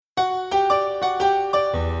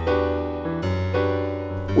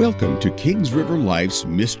Welcome to Kings River Life's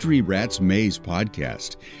Mystery Rats Maze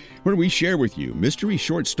podcast, where we share with you mystery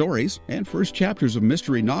short stories and first chapters of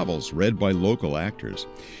mystery novels read by local actors.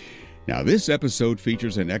 Now, this episode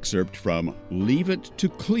features an excerpt from Leave It to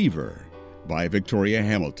Cleaver by Victoria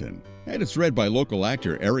Hamilton, and it's read by local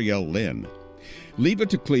actor Ariel Lynn. Leave It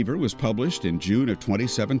to Cleaver was published in June of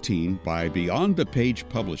 2017 by Beyond the Page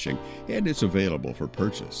Publishing, and it's available for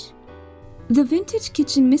purchase. The Vintage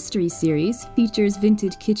Kitchen Mystery Series features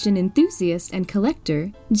vintage kitchen enthusiast and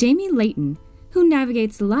collector Jamie Layton, who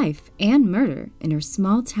navigates life and murder in her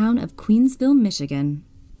small town of Queensville, Michigan.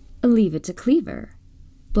 Leave It to Cleaver,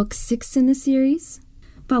 Book 6 in the series,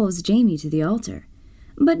 follows Jamie to the altar,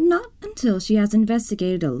 but not until she has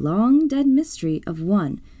investigated a long-dead mystery of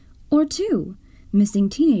one or two missing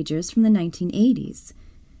teenagers from the 1980s,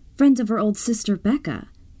 friends of her old sister Becca.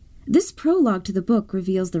 This prologue to the book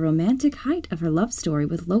reveals the romantic height of her love story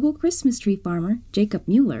with local Christmas tree farmer Jacob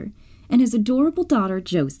Mueller and his adorable daughter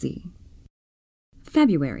Josie.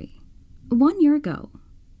 February. 1 year ago,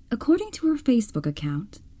 according to her Facebook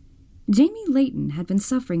account, Jamie Layton had been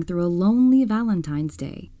suffering through a lonely Valentine's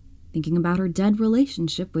Day, thinking about her dead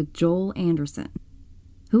relationship with Joel Anderson,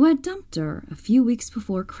 who had dumped her a few weeks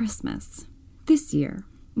before Christmas. This year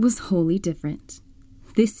was wholly different.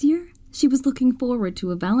 This year, she was looking forward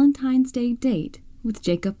to a Valentine's Day date with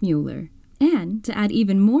Jacob Mueller. And to add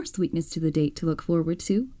even more sweetness to the date to look forward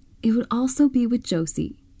to, it would also be with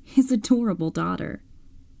Josie, his adorable daughter.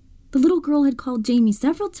 The little girl had called Jamie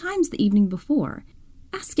several times the evening before,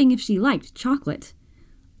 asking if she liked chocolate.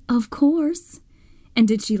 Of course. And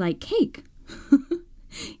did she like cake?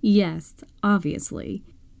 Yes, obviously.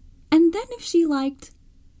 And then if she liked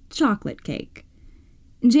chocolate cake.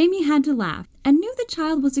 Jamie had to laugh and knew the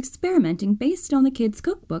child was experimenting based on the kid's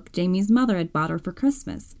cookbook Jamie's mother had bought her for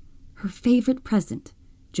Christmas. Her favorite present,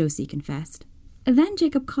 Josie confessed. Then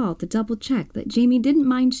Jacob called to double-check that Jamie didn't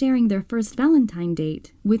mind sharing their first Valentine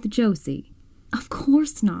date with Josie. Of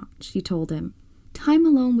course not, she told him. Time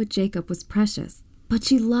alone with Jacob was precious, but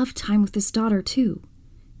she loved time with his daughter too.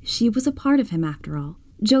 She was a part of him after all.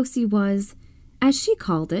 Josie was, as she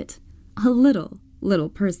called it, a little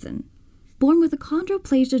person. Born with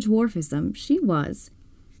achondroplasia dwarfism, she was,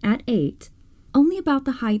 at 8, only about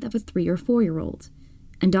the height of a 3 or 4-year-old,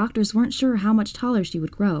 and doctors weren't sure how much taller she would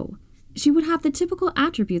grow. She would have the typical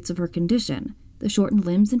attributes of her condition, the shortened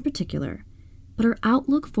limbs in particular, but her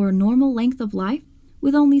outlook for a normal length of life,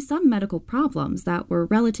 with only some medical problems that were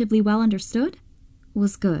relatively well understood,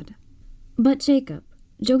 was good. But Jacob,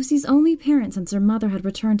 Josie's only parent since her mother had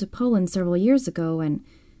returned to Poland several years ago and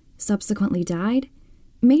subsequently died,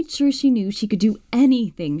 made sure she knew she could do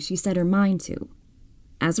anything she set her mind to.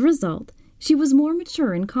 As a result, she was more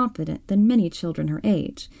mature and confident than many children her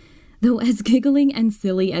age, though as giggling and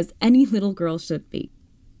silly as any little girl should be.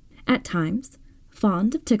 At times,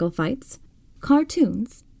 fond of tickle fights,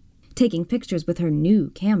 cartoons, taking pictures with her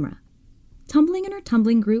new camera, tumbling in her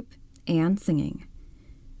tumbling group, and singing.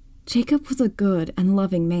 Jacob was a good and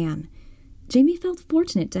loving man. Jamie felt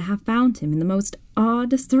fortunate to have found him in the most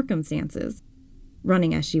odd circumstances,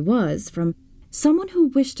 running as she was from someone who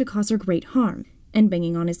wished to cause her great harm and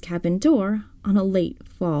banging on his cabin door on a late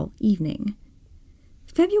fall evening.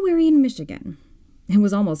 February in Michigan. It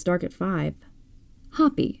was almost dark at 5.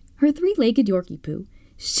 Hoppy, her 3-legged Yorkie poo,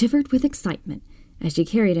 shivered with excitement as she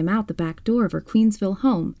carried him out the back door of her Queensville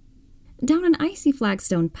home, down an icy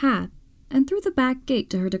flagstone path, and through the back gate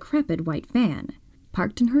to her decrepit white van,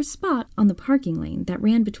 parked in her spot on the parking lane that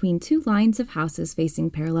ran between 2 lines of houses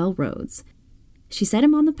facing parallel roads. She set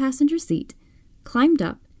him on the passenger seat, climbed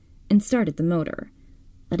up, and started the motor,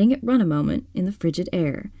 letting it run a moment in the frigid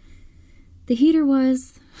air. The heater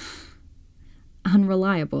was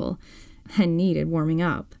unreliable and needed warming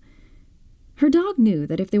up. Her dog knew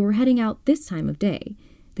that if they were heading out this time of day,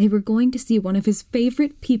 they were going to see one of his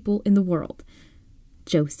favorite people in the world,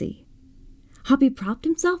 Josie. Hoppy propped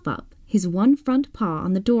himself up, his one front paw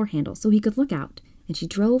on the door handle so he could look out, and she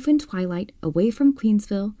drove in twilight away from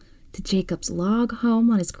Queensville to Jacob's log home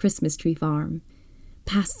on his Christmas tree farm,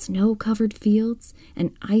 past snow-covered fields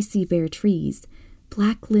and icy bare trees,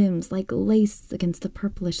 black limbs like lace against the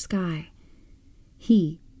purplish sky.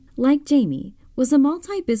 He, like Jamie, was a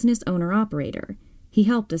multi-business owner-operator. He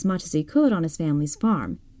helped as much as he could on his family's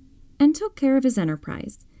farm and took care of his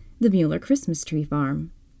enterprise, the Mueller Christmas Tree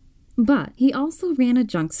Farm. But he also ran a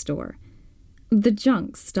junk store. The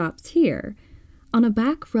junk stops here, on a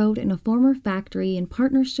back road in a former factory in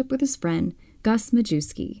partnership with his friend, Gus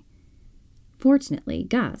Majewski. Fortunately,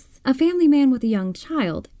 Gus, a family man with a young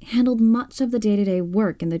child, handled much of the day-to-day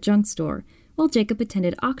work in the junk store while Jacob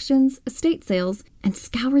attended auctions, estate sales, and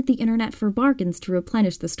scoured the internet for bargains to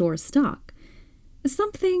replenish the store's stock.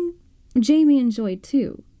 Something Jamie enjoyed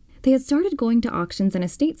too. They had started going to auctions and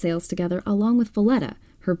estate sales together along with Valletta,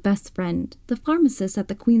 her best friend, the pharmacist at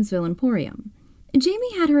the Queensville Emporium.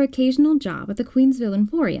 Jamie had her occasional job at the Queensville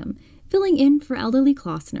Emporium, filling in for elderly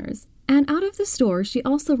Klossners, and out of the store she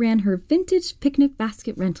also ran her vintage picnic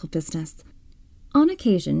basket rental business. On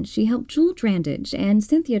occasion, she helped Jewel Drandage and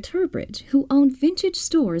Cynthia Turbridge, who owned vintage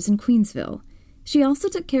stores in Queensville. She also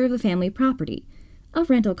took care of the family property, a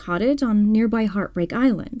rental cottage on nearby Heartbreak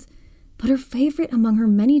Island. But her favorite among her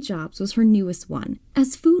many jobs was her newest one,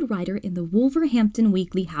 as food writer in the Wolverhampton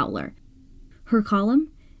Weekly Howler. Her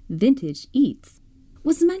column, Vintage Eats,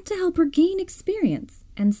 was meant to help her gain experience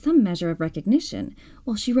and some measure of recognition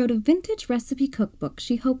while she wrote a vintage recipe cookbook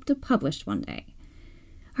she hoped to publish one day.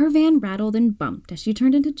 Her van rattled and bumped as she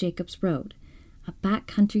turned into Jacobs Road, a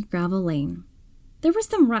backcountry gravel lane. There were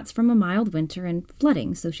some ruts from a mild winter and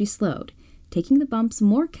flooding, so she slowed, taking the bumps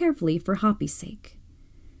more carefully for Hoppy's sake.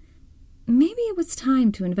 Maybe it was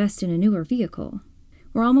time to invest in a newer vehicle.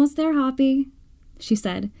 "We're almost there, Hoppy," she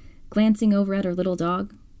said, glancing over at her little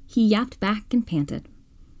dog. He yapped back and panted.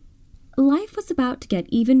 Life was about to get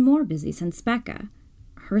even more busy since Becca,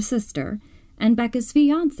 her sister, and Becca's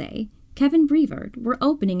fiancé, Kevin Brevard, were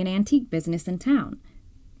opening an antique business in town,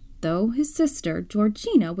 though his sister,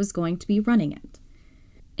 Georgina, was going to be running it.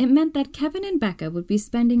 It meant that Kevin and Becca would be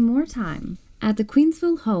spending more time at the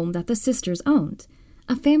Queensville home that the sisters owned,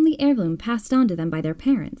 a family heirloom passed on to them by their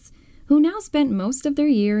parents, who now spent most of their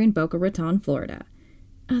year in Boca Raton, Florida.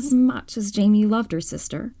 As much as Jamie loved her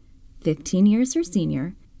sister, 15 years her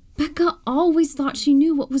senior, Becca always thought she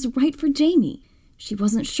knew what was right for Jamie. She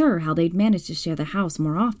wasn't sure how they'd manage to share the house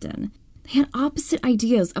more often. They had opposite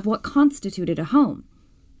ideas of what constituted a home.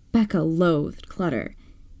 Becca loathed clutter,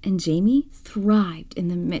 and Jamie thrived in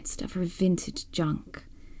the midst of her vintage junk.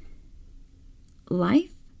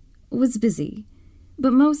 Life was busy,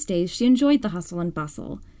 but most days she enjoyed the hustle and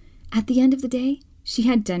bustle. At the end of the day, she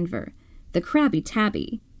had Denver, the crabby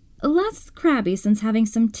tabby, less crabby since having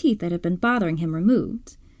some teeth that had been bothering him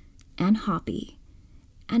removed, and Hoppy,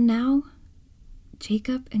 and now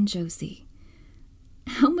Jacob and Josie.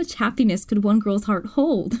 How much happiness could one girl's heart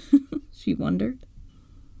hold? She wondered.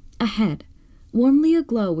 Ahead, warmly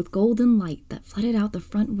aglow with golden light that flooded out the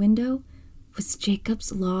front window, was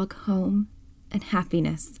Jacob's log home and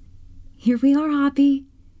happiness. "Here we are, Hoppy,"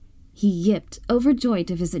 he yipped, overjoyed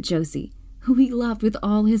to visit Josie, who he loved with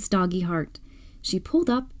all his doggy heart. She pulled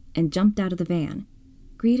up and jumped out of the van,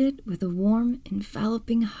 greeted with a warm,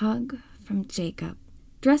 enveloping hug from Jacob.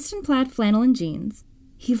 Dressed in plaid flannel and jeans,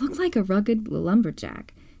 he looked like a rugged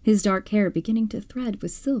lumberjack, his dark hair beginning to thread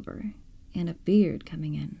with silver, and a beard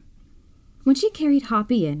coming in. When she carried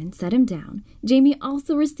Hoppy in and set him down, Jamie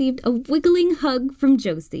also received a wiggling hug from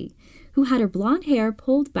Josie, who had her blonde hair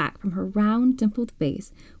pulled back from her round, dimpled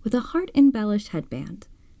face with a heart-embellished headband.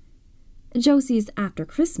 Josie's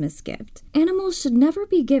after-Christmas gift, animals should never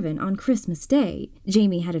be given on Christmas Day,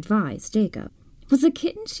 Jamie had advised Jacob, was a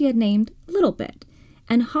kitten she had named Little Bit,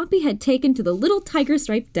 and Hoppy had taken to the little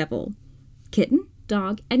tiger-striped devil. Kitten,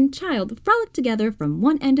 dog, and child frolicked together from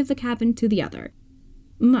one end of the cabin to the other,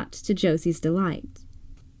 much to Josie's delight,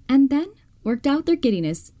 and then worked out their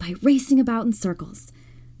giddiness by racing about in circles,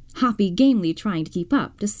 Hoppy gamely trying to keep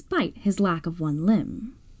up despite his lack of one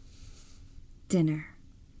limb. Dinner.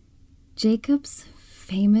 Jacob's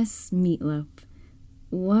famous meatloaf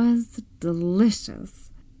was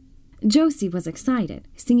delicious. Josie was excited,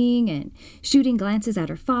 singing and shooting glances at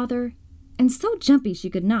her father, and so jumpy she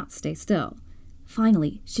could not stay still.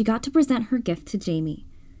 Finally, she got to present her gift to Jamie.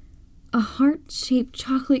 A heart-shaped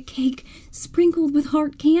chocolate cake sprinkled with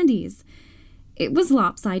heart candies. It was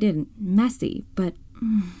lopsided and messy, but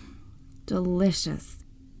delicious.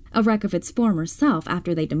 A wreck of its former self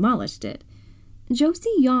after they demolished it. Josie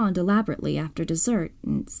yawned elaborately after dessert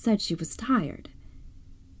and said she was tired.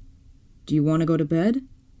 "Do you want to go to bed?"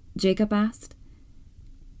 Jacob asked.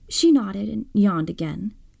 She nodded and yawned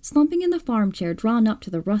again, slumping in the farm chair drawn up to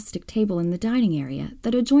the rustic table in the dining area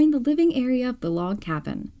that adjoined the living area of the log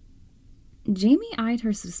cabin. Jamie eyed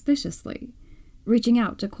her suspiciously, reaching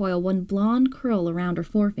out to coil one blonde curl around her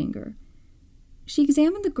forefinger. She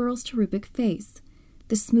examined the girl's cherubic face,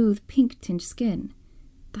 the smooth pink-tinged skin,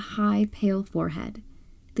 the high, pale forehead,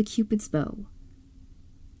 the Cupid's bow.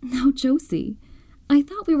 "Now, Josie, I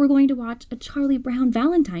thought we were going to watch a Charlie Brown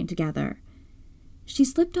Valentine together." She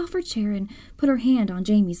slipped off her chair and put her hand on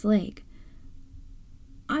Jamie's leg.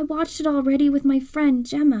 "I watched it already with my friend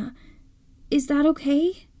Gemma. Is that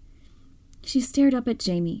okay?" She stared up at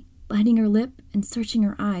Jamie, biting her lip and searching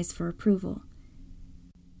her eyes for approval.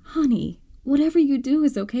 "Honey, whatever you do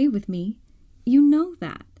is okay with me. You know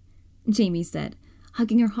that," Jamie said,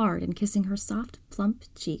 hugging her hard and kissing her soft, plump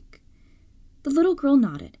cheek. The little girl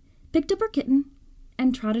nodded, picked up her kitten,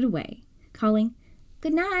 and trotted away, calling,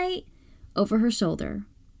 "Good night," over her shoulder.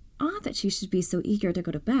 Odd that she should be so eager to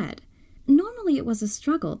go to bed. Normally it was a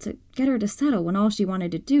struggle to get her to settle when all she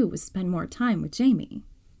wanted to do was spend more time with Jamie.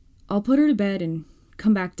 "I'll put her to bed and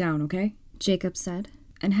come back down, okay?" Jacob said,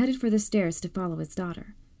 and headed for the stairs to follow his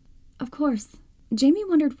daughter. Of course, Jamie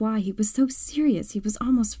wondered why he was so serious he was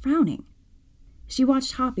almost frowning. She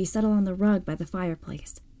watched Hoppy settle on the rug by the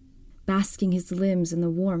fireplace, basking his limbs in the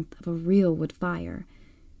warmth of a real wood fire.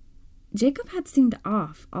 Jacob had seemed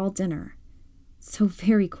off all dinner, so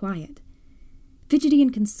very quiet. Fidgety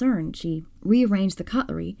and concerned, she rearranged the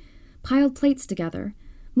cutlery, piled plates together,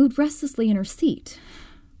 moved restlessly in her seat.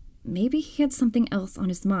 Maybe he had something else on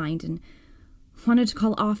his mind and wanted to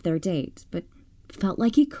call off their date, but felt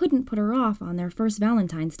like he couldn't put her off on their first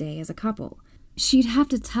Valentine's Day as a couple. She'd have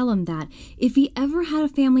to tell him that if he ever had a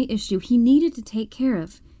family issue he needed to take care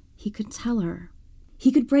of, he could tell her.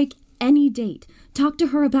 He could break any date, talk to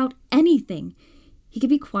her about anything. He could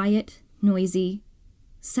be quiet, noisy,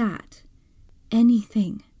 sad.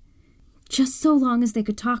 Anything. Just so long as they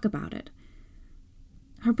could talk about it.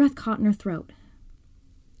 Her breath caught in her throat.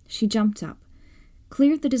 She jumped up,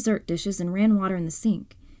 cleared the dessert dishes and ran water in the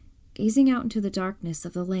sink, gazing out into the darkness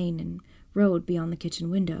of the lane and road beyond the kitchen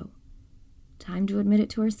window. Time to admit it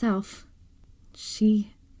to herself.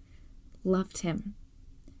 She loved him.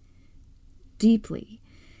 Deeply.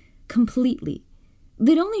 Completely.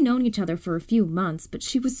 They'd only known each other for a few months, but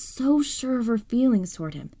she was so sure of her feelings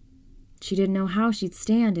toward him. She didn't know how she'd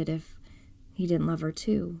stand it if he didn't love her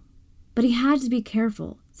too. But he had to be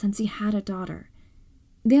careful, since he had a daughter.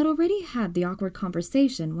 They had already had the awkward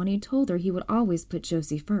conversation when he told her he would always put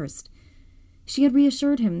Josie first. She had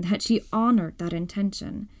reassured him that she honored that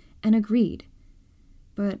intention, and agreed.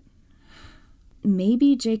 But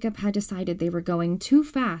maybe Jacob had decided they were going too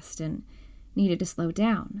fast and needed to slow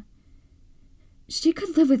down. She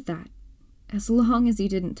could live with that, as long as he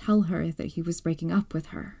didn't tell her that he was breaking up with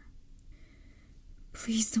her.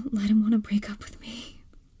 "Please don't let him want to break up with me,"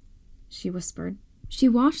 she whispered. She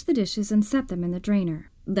washed the dishes and set them in the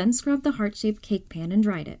drainer, then scrubbed the heart-shaped cake pan and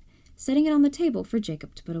dried it, setting it on the table for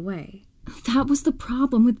Jacob to put away. That was the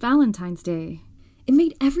problem with Valentine's Day. It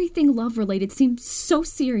made everything love-related seem so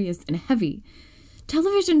serious and heavy.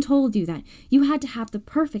 Television told you that you had to have the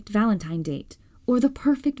perfect Valentine date, or the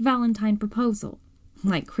perfect Valentine proposal.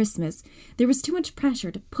 Like Christmas, there was too much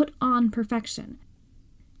pressure to put on perfection.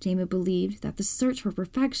 Jamie believed that the search for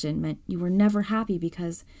perfection meant you were never happy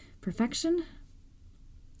because perfection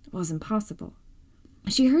was impossible.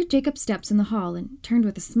 She heard Jacob's steps in the hall and turned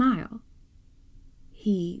with a smile.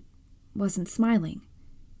 He wasn't smiling,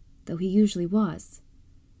 though he usually was.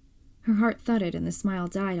 Her heart thudded and the smile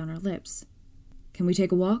died on her lips. "Can we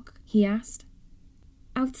take a walk?" he asked.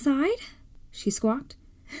 "Outside?" she squawked.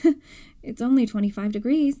 "It's only 25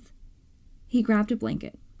 degrees. He grabbed a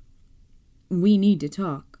blanket. "We need to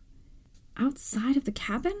talk." Outside of the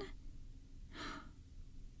cabin?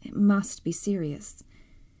 It must be serious.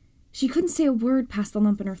 She couldn't say a word past the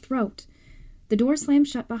lump in her throat. The door slammed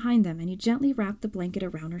shut behind them, and he gently wrapped the blanket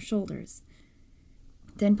around her shoulders,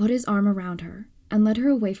 then put his arm around her and led her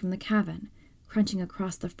away from the cabin, crunching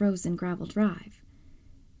across the frozen gravel drive.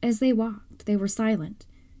 As they walked, they were silent.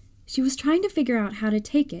 She was trying to figure out how to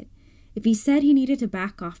take it if he said he needed to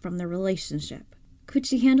back off from their relationship. Could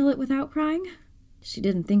she handle it without crying? She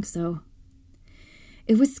didn't think so.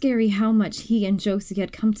 It was scary how much he and Josie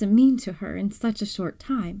had come to mean to her in such a short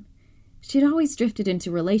time. She had always drifted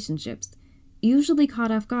into relationships, usually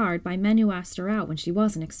caught off guard by men who asked her out when she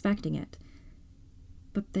wasn't expecting it.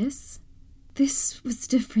 But this was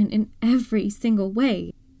different in every single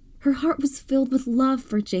way. Her heart was filled with love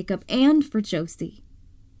for Jacob and for Josie.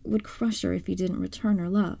 It would crush her if he didn't return her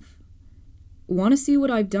love. "Want to see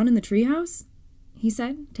what I've done in the treehouse?" he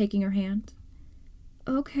said, taking her hand.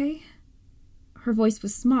 "Okay." Her voice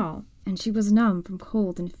was small, and she was numb from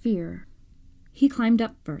cold and fear. He climbed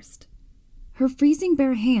up first. Her freezing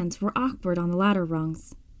bare hands were awkward on the ladder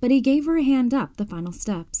rungs, but he gave her a hand up the final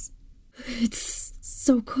steps. "It's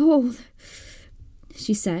so cold,"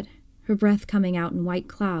 she said, her breath coming out in white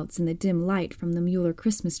clouds in the dim light from the Mueller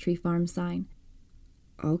Christmas tree farm sign.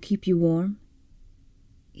 "I'll keep you warm."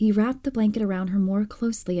 He wrapped the blanket around her more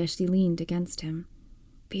closely as she leaned against him,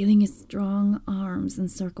 feeling his strong arms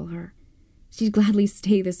encircle her. She'd gladly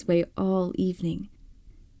stay this way all evening,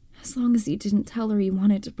 as long as he didn't tell her he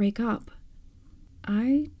wanted to break up.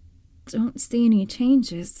 "I don't see any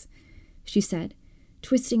changes," she said,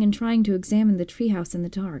 twisting and trying to examine the treehouse in the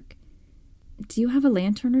dark. Do you have a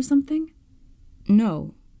lantern or something?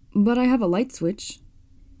 No, but I have a light switch.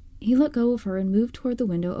 He let go of her and moved toward the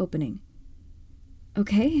window opening.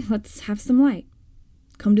 Okay, let's have some light.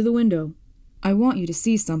 Come to the window. I want you to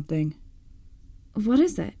see something. What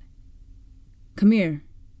is it? Come here,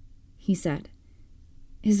 he said,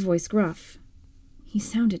 his voice gruff. He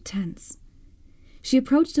sounded tense. She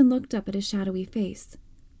approached and looked up at his shadowy face,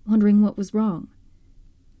 wondering what was wrong.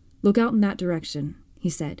 Look out in that direction, he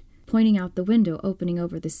said, pointing out the window opening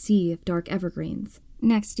over the sea of dark evergreens,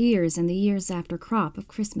 next year's and the years after crop of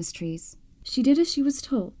Christmas trees. She did as she was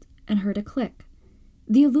told and heard a click.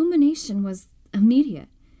 The illumination was immediate,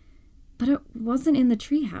 but it wasn't in the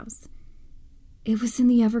treehouse. It was in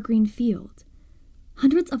the evergreen field.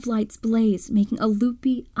 Hundreds of lights blazed, making a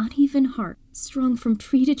loopy, uneven heart strung from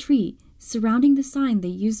tree to tree, surrounding the sign they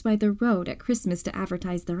used by the road at Christmas to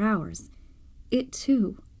advertise their hours. It,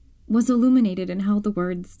 too, was illuminated and held the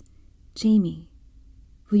words, Jamie,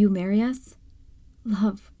 will you marry us?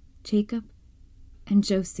 Love, Jacob and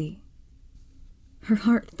Josie. Her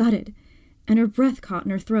heart thudded, and her breath caught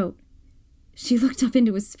in her throat. She looked up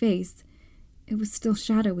into his face. It was still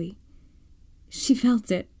shadowy. She felt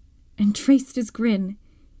it and traced his grin.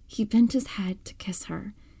 He bent his head to kiss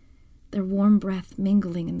her, their warm breath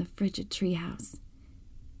mingling in the frigid treehouse.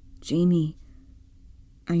 Jamie,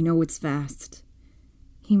 I know it's fast,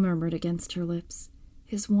 he murmured against her lips,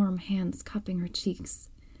 his warm hands cupping her cheeks.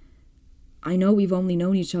 I know we've only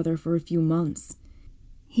known each other for a few months.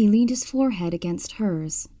 He leaned his forehead against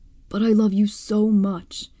hers. But I love you so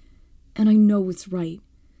much, and I know it's right.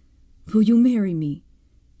 Will you marry me?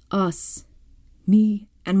 Us. Me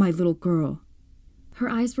and my little girl. Her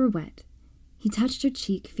eyes were wet. He touched her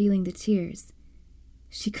cheek, feeling the tears.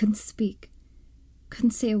 She couldn't speak,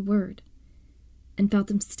 couldn't say a word, and felt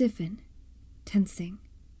them stiffen, tensing.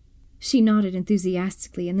 She nodded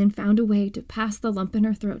enthusiastically and then found a way to pass the lump in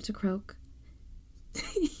her throat to croak.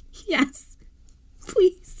 Yes,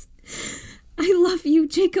 please. I love you,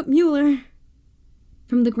 Jacob Mueller.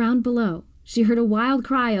 From the ground below, she heard a wild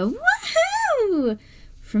cry of woohoo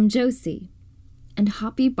from Josie, and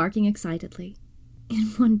Hoppy barking excitedly.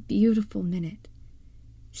 In one beautiful minute,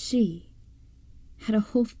 she had a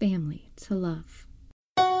whole family to love.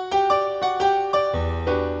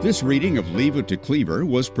 This reading of Leave It to Cleaver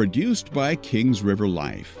was produced by Kings River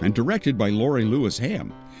Life and directed by Lori Lewis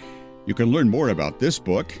Ham. You can learn more about this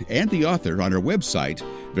book and the author on our website,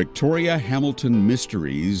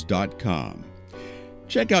 VictoriaHamiltonMysteries.com.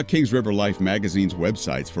 Check out Kings River Life magazine's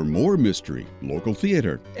websites for more mystery, local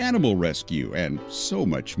theater, animal rescue, and so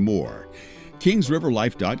much more.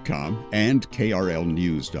 KingsRiverLife.com and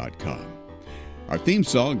KRLNews.com. Our theme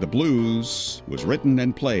song, The Blues, was written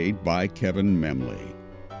and played by Kevin Memley.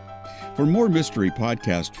 For more mystery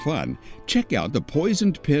podcast fun, check out the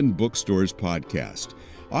Poisoned Pen Bookstores podcast.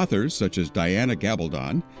 Authors such as Diana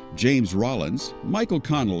Gabaldon, James Rollins, Michael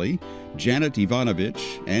Connolly, Janet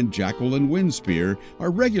Ivanovich, and Jacqueline Winspear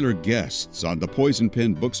are regular guests on the Poison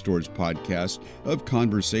Pen Bookstores podcast of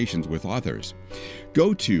Conversations with Authors.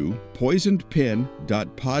 Go to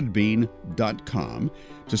poisonedpen.podbean.com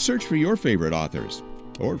to search for your favorite authors,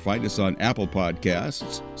 or find us on Apple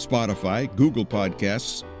Podcasts, Spotify, Google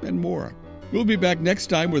Podcasts, and more. We'll be back next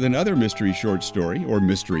time with another mystery short story or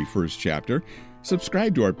mystery first chapter.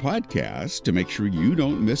 Subscribe to our podcast to make sure you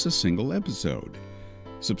don't miss a single episode.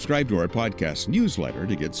 Subscribe to our podcast newsletter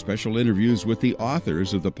to get special interviews with the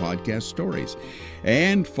authors of the podcast stories.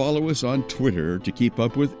 And follow us on Twitter to keep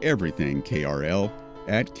up with everything KRL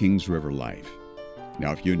at Kings River Life.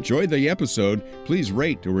 Now, if you enjoyed the episode, please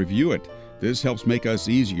rate or review it. This helps make us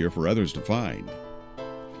easier for others to find.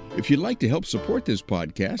 If you'd like to help support this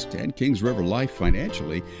podcast and Kings River Life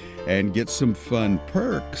financially and get some fun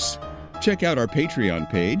perks, check out our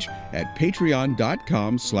Patreon page at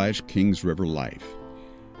patreon.com/KingsRiverLife.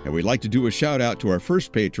 And we'd like to do a shout out to our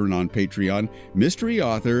first patron on Patreon, mystery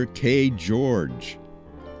author Kay George.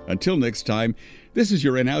 Until next time, this is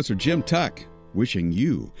your announcer Jim Tuck, wishing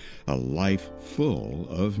you a life full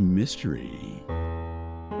of mystery.